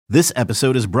This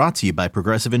episode is brought to you by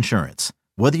Progressive Insurance.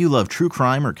 Whether you love true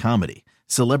crime or comedy,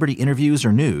 celebrity interviews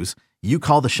or news, you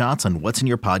call the shots on what's in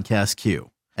your podcast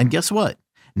queue. And guess what?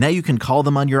 Now you can call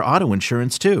them on your auto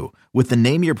insurance too with the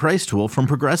Name Your Price tool from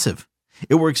Progressive.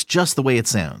 It works just the way it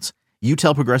sounds. You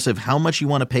tell Progressive how much you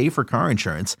want to pay for car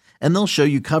insurance, and they'll show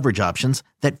you coverage options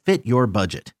that fit your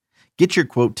budget. Get your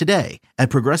quote today at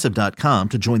Progressive.com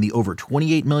to join the over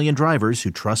 28 million drivers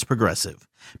who trust Progressive.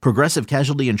 Progressive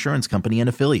Casualty Insurance Company and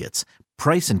Affiliates.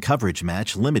 Price and coverage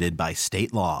match limited by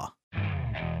state law.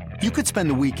 You could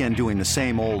spend the weekend doing the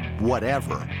same old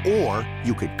whatever, or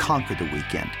you could conquer the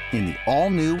weekend in the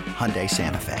all-new Hyundai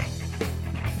Santa Fe.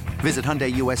 Visit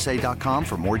HyundaiUSA.com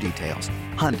for more details.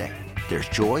 Hyundai, there's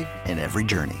joy in every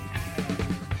journey.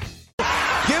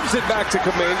 Gives it back to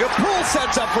Kuminga. Poole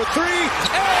sets up for three,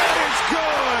 and it's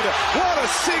good! What a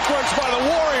sequence by the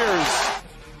Warriors!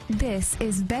 This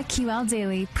is BetQL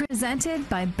Daily, presented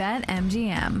by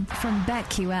BetMGM from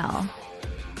BetQL.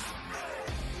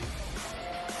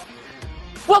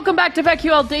 Welcome back to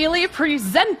BetQL Daily,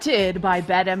 presented by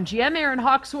BetMGM. Aaron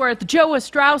Hawksworth, Joe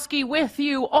Ostrowski with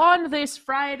you on this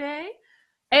Friday.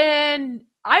 And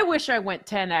I wish I went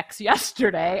 10X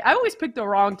yesterday. I always pick the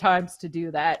wrong times to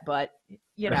do that, but,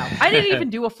 you know, I didn't even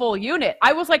do a full unit.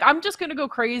 I was like, I'm just going to go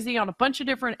crazy on a bunch of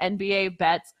different NBA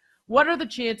bets. What are the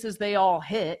chances they all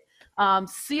hit?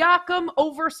 Siakam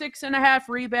over 6.5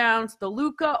 rebounds. The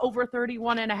Luka over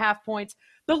 31.5 points.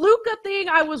 The Luka thing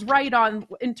I was right on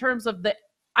in terms of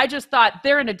I just thought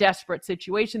they're in a desperate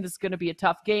situation. This is going to be a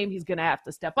tough game. He's going to have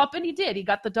to step up, and he did. He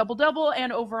got the double-double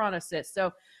and over on assists.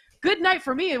 So good night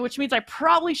for me, which means I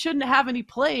probably shouldn't have any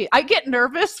play. I get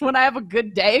nervous when I have a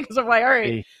good day because I'm like, all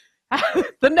right,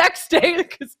 the next day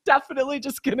is definitely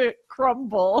just going to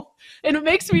crumble. And it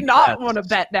makes me not want to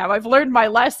bet now. I've learned my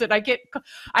lesson. I get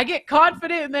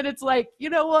confident, and then it's like, you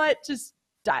know what? Just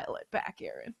dial it back,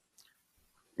 Aaron.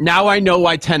 Now I know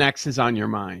why 10X is on your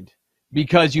mind.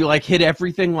 Because you like hit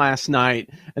everything last night,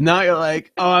 and now you're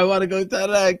like, oh, I want to go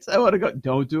 10X. I want to go.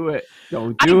 Don't do it.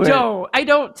 Don't do it. I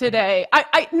don't today.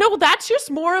 I no, that's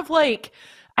just more of like,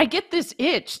 I get this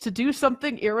itch to do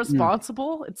something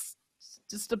irresponsible. It's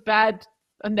just a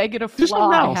negative flaw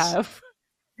I have.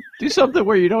 Do something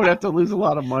where you don't have to lose a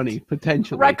lot of money,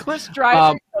 potentially. Reckless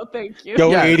driving. No, thank you.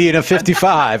 Go 80 to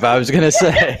 55, I was going to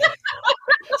say.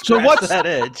 So what's that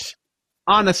edge?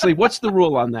 Honestly, what's the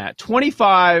rule on that?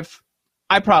 25,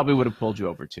 I probably would have pulled you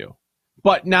over too.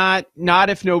 But not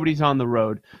if nobody's on the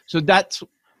road. So that's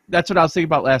what I was thinking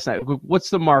about last night. What's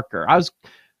the marker? I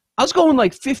was going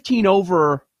like 15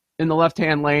 over in the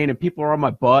left-hand lane, and people were on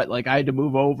my butt. Like, I had to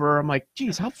move over. I'm like,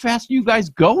 geez, how fast are you guys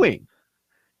going?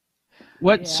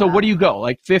 What? Yeah. So what do you go?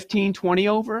 Like 15, 20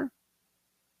 over?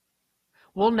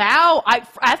 Well, now,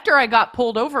 after I got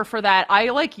pulled over for that, I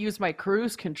like use my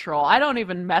cruise control. I don't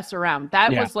even mess around.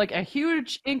 That was like a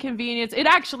huge inconvenience. It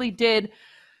actually did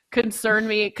concern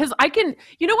me because I can,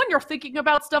 you know, when you're thinking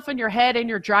about stuff in your head and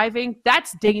you're driving,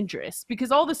 that's dangerous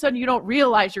because all of a sudden you don't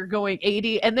realize you're going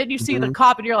 80, and then you see the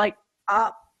cop and you're like,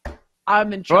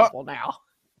 I'm in trouble now,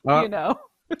 you know.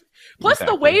 Plus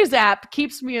the Waze app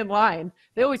keeps me in line.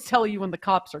 They always tell you when the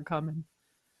cops are coming.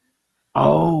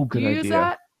 Oh, good idea. Do you use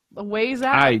that? The Waze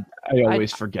app? I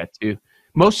always forget to.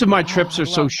 Most of my trips are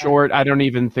so short, I don't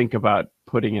even think about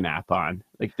putting an app on,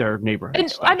 like their neighborhood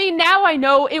and stuff. I mean, now I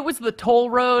know it was the toll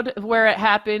road where it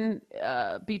happened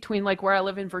between like where I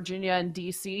live in Virginia and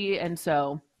DC, and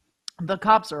so the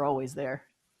cops are always there.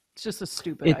 It's just a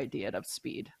stupid idea of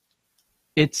speed.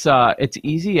 It's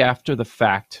easy after the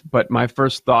fact, but my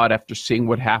first thought after seeing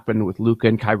what happened with Luka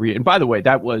and Kyrie, and by the way,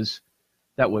 that was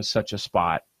such a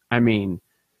spot. I mean,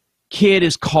 kid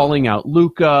is calling out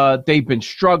Luka. They've been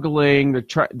struggling.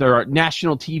 They're a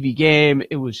national TV game.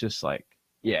 It was just like,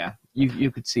 yeah, you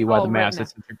could see why the Mavs had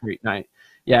such a great night.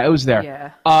 Yeah, it was there.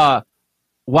 Yeah.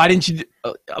 Why didn't you?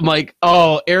 I'm like,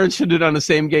 oh, Aaron should have done the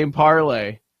same game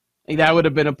parlay. Like, that would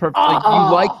have been a perfect. Like,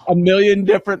 you like a million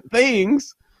different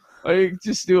things. Like,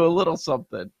 just do a little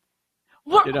something.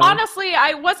 Well, you know? Honestly,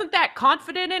 I wasn't that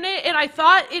confident in it, and I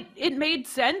thought it made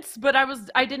sense, but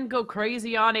I didn't go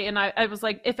crazy on it, and I was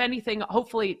like, if anything,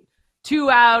 hopefully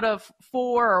 2 out of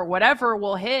 4 or whatever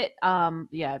will hit.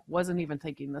 Wasn't even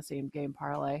thinking the same game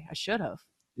parlay. I should have.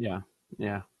 Yeah.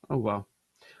 Oh well.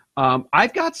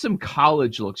 I've got some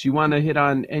college looks. You want to hit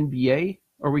on NBA,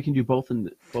 or we can do both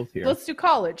here? Let's do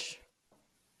college.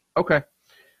 Okay.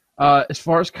 As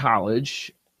far as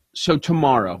college. So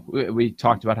tomorrow, we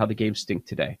talked about how the games stink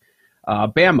today.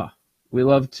 Bama, we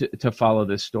love to follow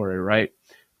this story, right?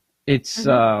 It's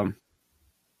they've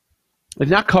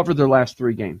not covered their last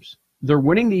 3 games. They're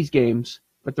winning these games,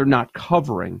 but they're not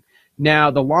covering.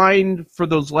 Now, the line for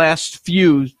those last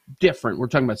few different. We're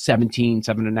talking about 17,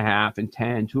 7.5, and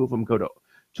 10. Two of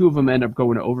them end up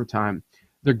going to overtime.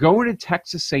 They're going to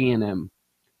Texas A&M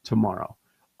tomorrow.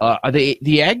 The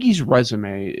Aggies'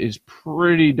 resume is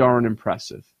pretty darn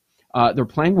impressive. They're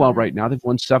playing well right now. They've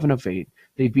won 7 of 8.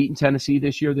 They've beaten Tennessee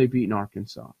this year. They've beaten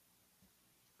Arkansas.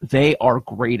 They are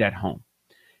great at home.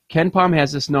 KenPom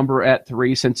has this number at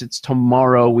 3. Since it's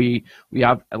tomorrow, we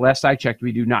have, last I checked,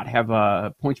 we do not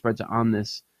have point spreads on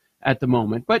this at the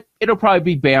moment, but it'll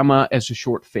probably be Bama as a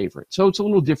short favorite. So it's a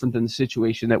little different than the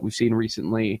situation that we've seen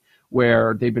recently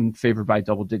where they've been favored by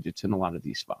double digits in a lot of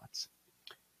these spots.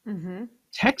 Mm-hmm.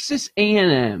 Texas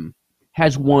A&M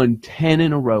has won 10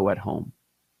 in a row at home.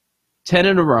 10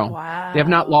 in a row. Wow. They have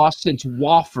not lost since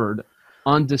Wofford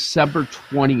on December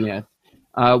 20th.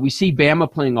 We see Bama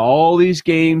playing all these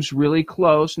games really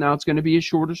close. Now it's going to be a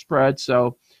shorter spread,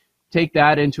 so take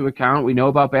that into account. We know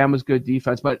about Bama's good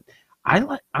defense, but I'm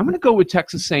going to go with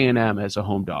Texas A&M as a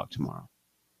home dog tomorrow.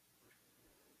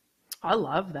 I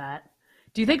love that.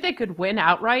 Do you think they could win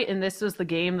outright, and this is the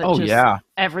game that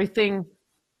everything?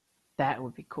 That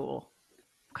would be cool.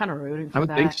 I'm kind of rooting for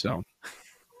that. I would think so.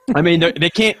 I mean, they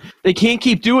can't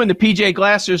keep doing the PJ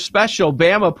Glasser special,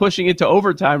 Bama pushing it to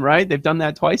overtime, right? They've done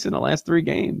that twice in the last 3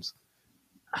 games.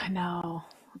 I know.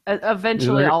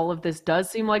 Eventually, all of this does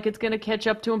seem like it's going to catch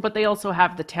up to them, but they also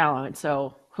have the talent,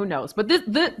 so who knows? But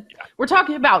we're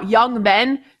talking about young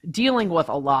men dealing with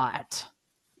a lot.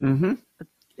 Mm-hmm.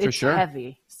 It's sure.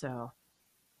 Heavy, so.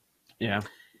 Yeah,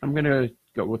 I'm going to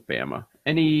go with Bama.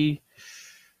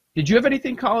 Did you have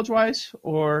anything college-wise,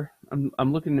 or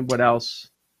I'm looking at what else?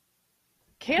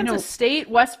 Kansas State,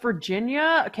 West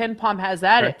Virginia. KenPom has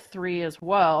that at 3 as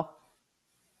well.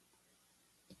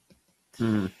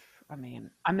 I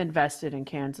mean, I'm invested in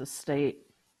Kansas State.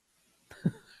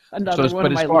 Another one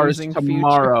of my losing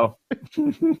tomorrow.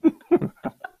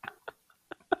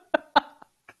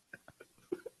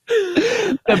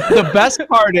 The best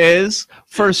part is,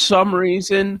 for some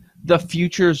reason, the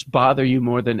futures bother you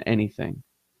more than anything.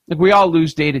 Like, we all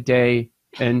lose day to day,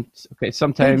 and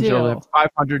sometimes you'll have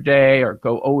 500 day or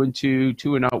go 0-2,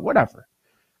 2-0, whatever.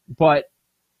 But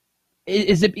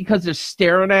is it because they're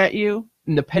staring at you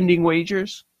in the pending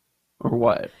wagers, or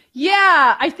what?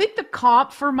 Yeah, I think the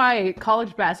comp for my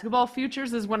college basketball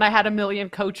futures is when I had a million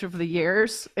coach of the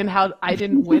years and how I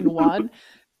didn't win one.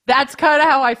 That's kind of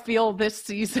how I feel this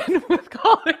season with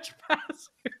college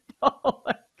basketball.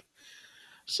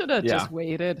 Should have just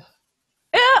waited.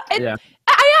 I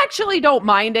actually don't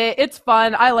mind it. It's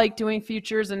fun. I like doing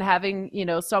futures and having,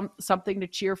 something to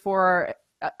cheer for.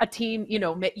 A team,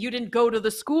 you didn't go to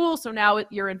the school, so now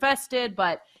you're invested,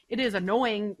 but it is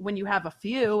annoying when you have a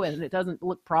few and it doesn't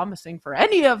look promising for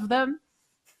any of them.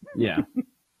 Yeah.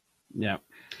 Yeah.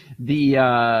 The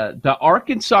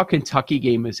Arkansas-Kentucky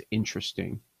game is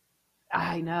interesting.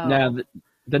 I know. Now,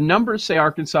 the numbers say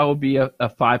Arkansas will be a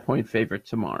 5-point favorite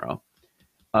tomorrow.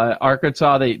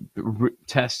 Arkansas, they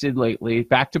tested lately,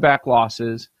 back-to-back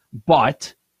losses,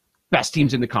 but best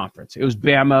teams in the conference. It was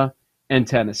Bama and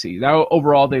Tennessee. Now,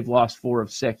 overall, they've lost 4 of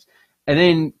 6. And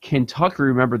then Kentucky,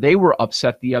 remember, they were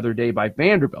upset the other day by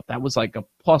Vanderbilt. That was like a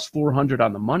plus 400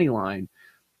 on the money line.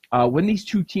 When these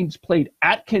two teams played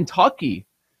at Kentucky,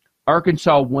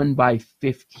 Arkansas won by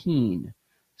 15.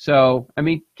 So, I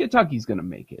mean, Kentucky's going to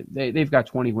make it. They've got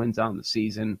 20 wins on the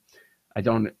season. I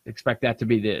don't expect that to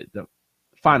be the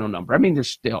final number. I mean, they're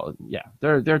still,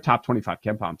 they're a top 25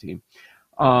 KenPom team.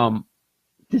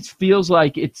 This feels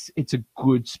like it's a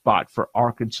good spot for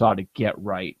Arkansas to get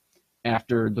right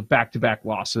after the back-to-back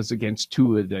losses against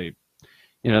 2 of the,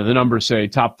 the numbers say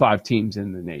top 5 teams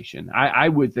in the nation. I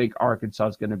would think Arkansas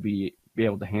is going to be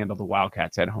able to handle the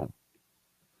Wildcats at home.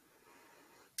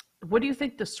 What do you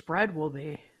think the spread will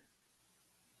be?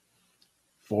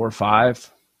 4 or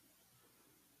 5,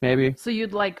 maybe. So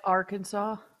you'd like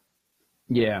Arkansas?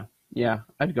 Yeah,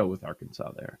 I'd go with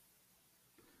Arkansas there.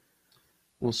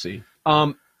 We'll see.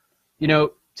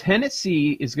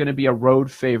 Tennessee is going to be a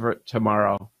road favorite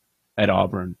tomorrow at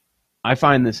Auburn. I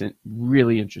find this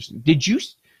really interesting. Did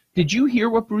you hear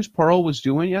what Bruce Pearl was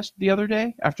doing the other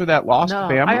day after that loss to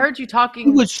Bama? I heard you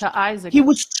talking to Isaac. He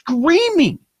was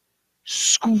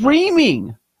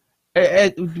screaming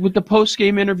with the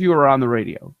post-game interviewer on the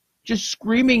radio, just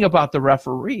screaming about the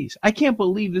referees. I can't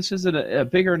believe this isn't a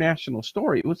bigger national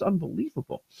story. It was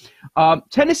unbelievable.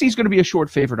 Tennessee's going to be a short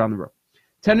favorite on the road.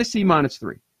 Tennessee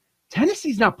 -3.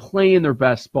 Tennessee's not playing their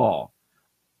best ball.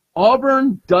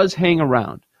 Auburn does hang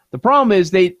around. The problem is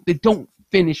they don't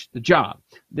finish the job.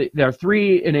 They're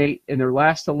 3-8 in their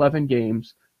last 11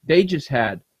 games. They just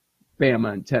had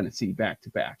Bama and Tennessee back to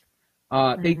back.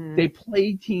 They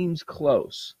played teams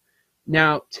close.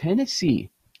 Now, Tennessee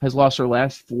has lost their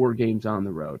last 4 games on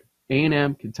the road.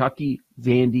 A&M, Kentucky,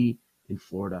 Vandy, and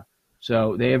Florida.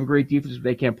 So they have a great defense, but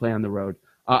they can't play on the road.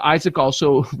 Isaac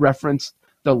also referenced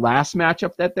the last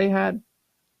matchup that they had.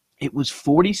 It was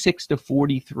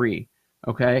 46-43,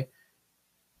 okay?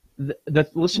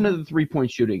 Listen to the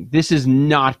three-point shooting. This is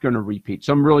not going to repeat.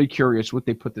 So I'm really curious what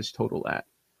they put this total at.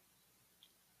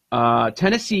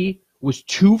 Tennessee was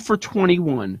 2 for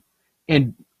 21,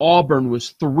 and Auburn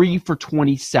was 3 for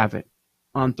 27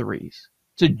 on threes.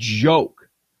 It's a joke.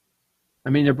 I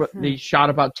mean, they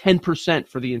shot about 10%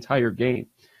 for the entire game.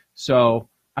 So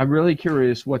I'm really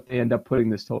curious what they end up putting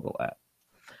this total at.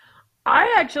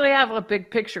 I actually have a big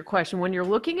picture question. When you're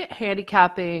looking at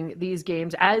handicapping these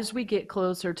games as we get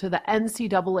closer to the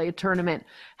NCAA tournament,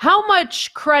 how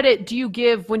much credit do you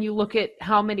give when you look at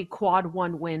how many quad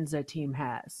 1 wins a team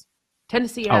has?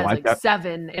 Tennessee has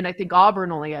 7, and I think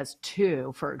Auburn only has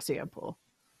 2, for example.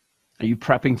 Are you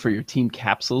prepping for your team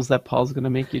capsules that Paul's going to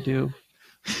make you do?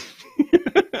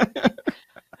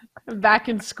 I'm back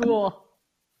in school.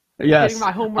 Yes. Getting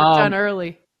my homework done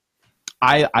early.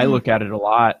 I look at it a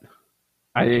lot.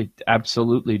 I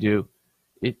absolutely do.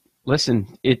 If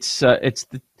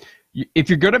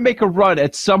you're going to make a run,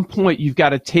 at some point you've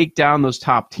got to take down those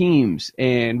top teams.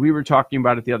 And we were talking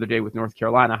about it the other day with North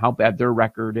Carolina, how bad their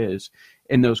record is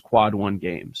in those quad 1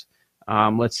 games.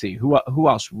 Let's see who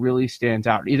else really stands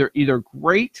out. Either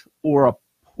great or a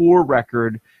poor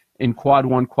record in quad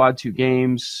 1, quad 2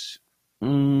 games.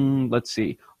 Let's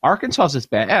see. Arkansas is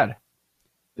bad.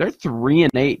 They're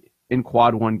 3-8 in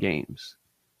quad 1 games.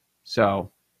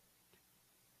 So,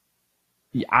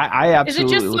 yeah, I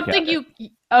absolutely. Is it just something you?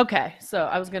 Okay, so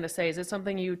I was going to say, is it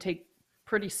something you take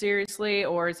pretty seriously,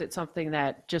 or is it something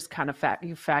that just kind of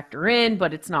you factor in,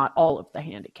 but it's not all of the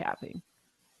handicapping?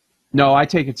 No, I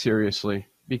take it seriously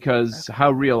because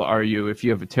how real are you if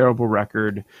you have a terrible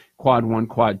record, quad 1,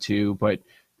 quad 2, but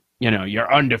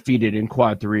you're undefeated in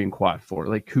quad 3 and quad 4.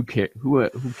 Like who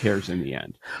cares in the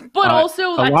end? But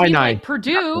also a team like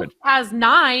Purdue has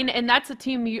 9, and that's a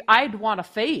team I'd want to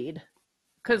fade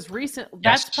because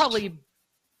that's probably.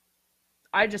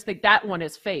 I just think that one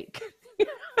is fake.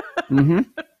 Mm-hmm.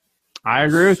 I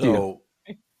agree with you. So,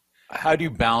 how do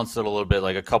you balance it a little bit?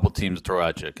 Like a couple teams throw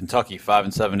at you. Kentucky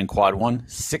 5-7 in quad 1,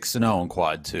 6-0 in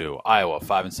quad 2. Iowa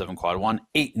 5-7 quad 1,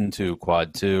 8-2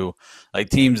 quad 2. Like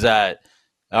teams that.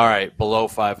 All right, below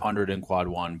 500 in quad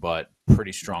 1, but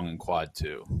pretty strong in quad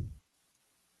 2.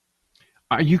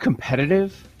 Are you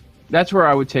competitive? That's where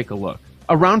I would take a look.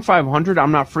 Around 500,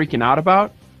 I'm not freaking out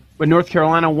about, but North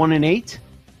Carolina 1-8.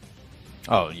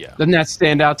 Oh yeah, doesn't that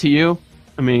stand out to you?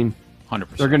 I mean,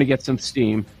 100%. They're going to get some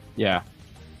steam. Yeah.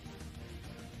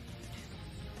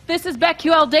 This is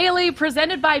BetQL Daily,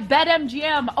 presented by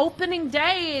BetMGM. Opening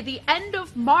day, the end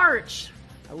of March.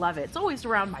 I love it. It's always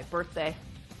around my birthday.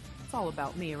 It's all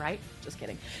about me, right? Just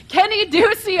kidding. Kenny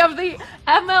Ducey of the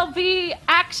MLB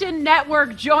Action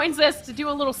Network joins us to do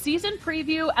a little season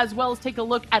preview as well as take a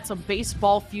look at some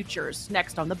baseball futures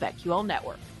next on the BetQL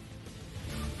Network.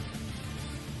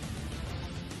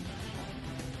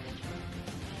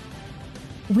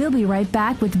 We'll be right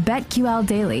back with BetQL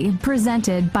Daily,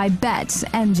 presented by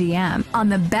BetMGM on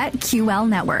the BetQL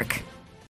Network.